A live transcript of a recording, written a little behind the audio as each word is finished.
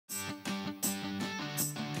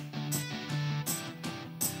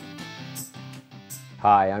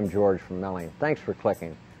Hi, I'm George from Melling. Thanks for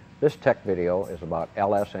clicking. This tech video is about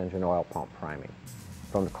LS engine oil pump priming.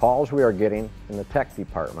 From the calls we are getting in the tech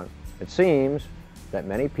department, it seems that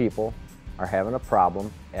many people are having a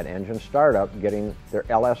problem at engine startup getting their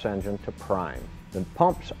LS engine to prime. The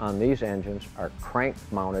pumps on these engines are crank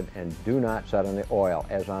mounted and do not set in the oil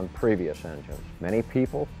as on previous engines. Many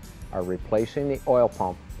people are replacing the oil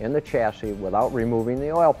pump in the chassis without removing the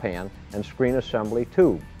oil pan and screen assembly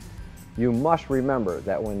tube. You must remember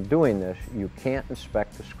that when doing this, you can't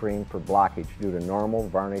inspect the screen for blockage due to normal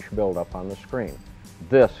varnish buildup on the screen.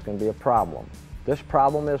 This can be a problem. This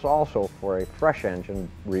problem is also for a fresh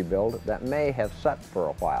engine rebuild that may have set for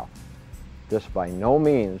a while. This by no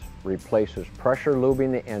means replaces pressure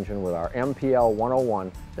lubing the engine with our MPL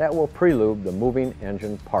 101 that will pre-lube the moving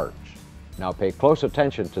engine parts. Now pay close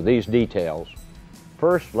attention to these details.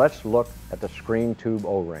 First, let's look at the screen tube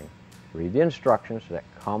O-ring. Read the instructions that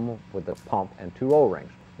come with the pump and two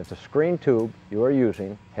O-rings. If the screen tube you are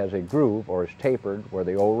using has a groove or is tapered where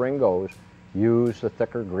the O-ring goes, use the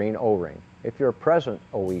thicker green O-ring. If your present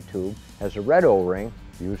OE tube has a red O-ring,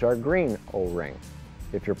 use our green O-ring.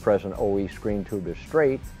 If your present OE screen tube is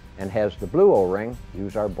straight and has the blue O-ring,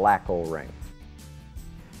 use our black O-ring.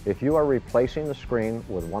 If you are replacing the screen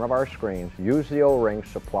with one of our screens, use the O-ring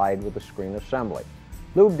supplied with the screen assembly.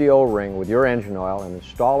 Lube the O-ring with your engine oil and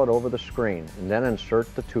install it over the screen, and then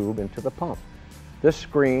insert the tube into the pump. This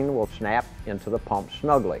screen will snap into the pump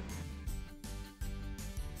snugly.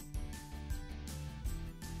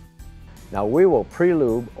 Now we will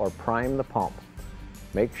pre-lube or prime the pump.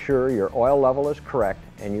 Make sure your oil level is correct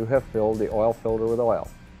and you have filled the oil filter with oil.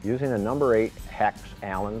 Using a number 8 hex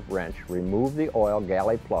Allen wrench, remove the oil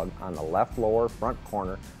galley plug on the left lower front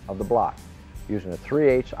corner of the block. Using a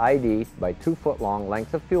 3/8 ID by 2 foot long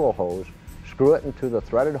length of fuel hose, screw it into the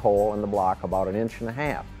threaded hole in the block about 1.5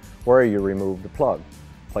 inches where you remove the plug.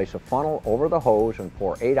 Place a funnel over the hose and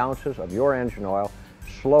pour 8 ounces of your engine oil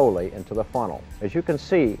slowly into the funnel. As you can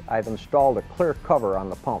see, I've installed a clear cover on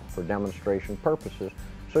the pump for demonstration purposes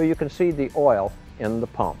so you can see the oil in the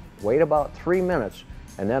pump. Wait about 3 minutes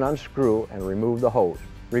and then unscrew and remove the hose.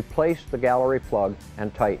 Replace the gallery plug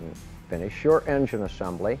and tighten. Finish your engine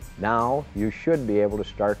assembly. Now you should be able to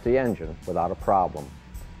start the engine without a problem.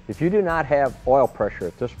 If you do not have oil pressure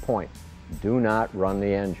at this point, do not run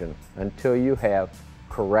the engine until you have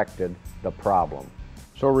corrected the problem.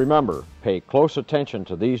 So remember, pay close attention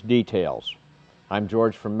to these details. I'm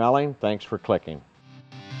George from Melling. Thanks for clicking.